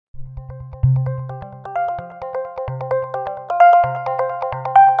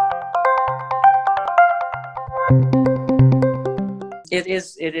It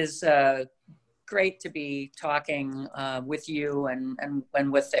is great to be talking with you and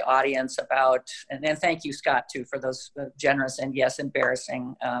with the audience about, and thank you, Scott, too, for those generous and yes,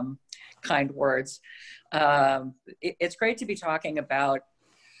 embarrassing kind words. It's great to be talking about,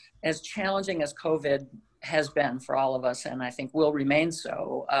 as challenging as COVID has been for all of us, and I think will remain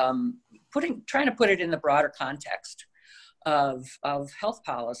so, trying to put it in the broader context of health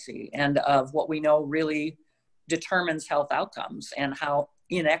policy and of what we know really determines health outcomes and how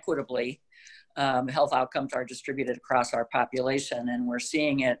inequitably health outcomes are distributed across our population. And we're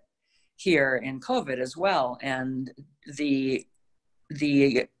seeing it here in COVID as well. And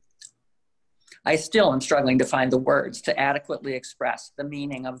I still am struggling to find the words to adequately express the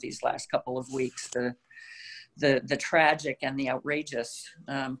meaning of these last couple of weeks, the tragic and the outrageous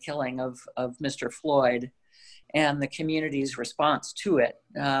killing of Mr. Floyd, and the community's response to it.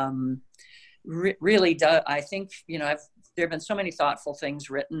 Really does, I think, there have been so many thoughtful things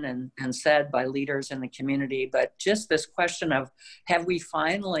written and said by leaders in the community, but just this question of, have we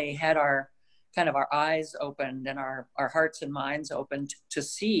finally had our eyes opened and our hearts and minds opened to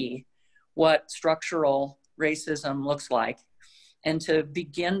see what structural racism looks like, and to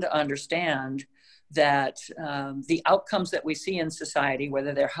begin to understand that the outcomes that we see in society,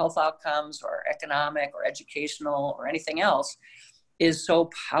 whether they're health outcomes or economic or educational or anything else, is so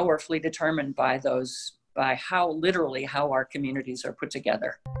powerfully determined by how our communities are put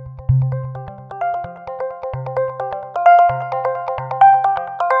together.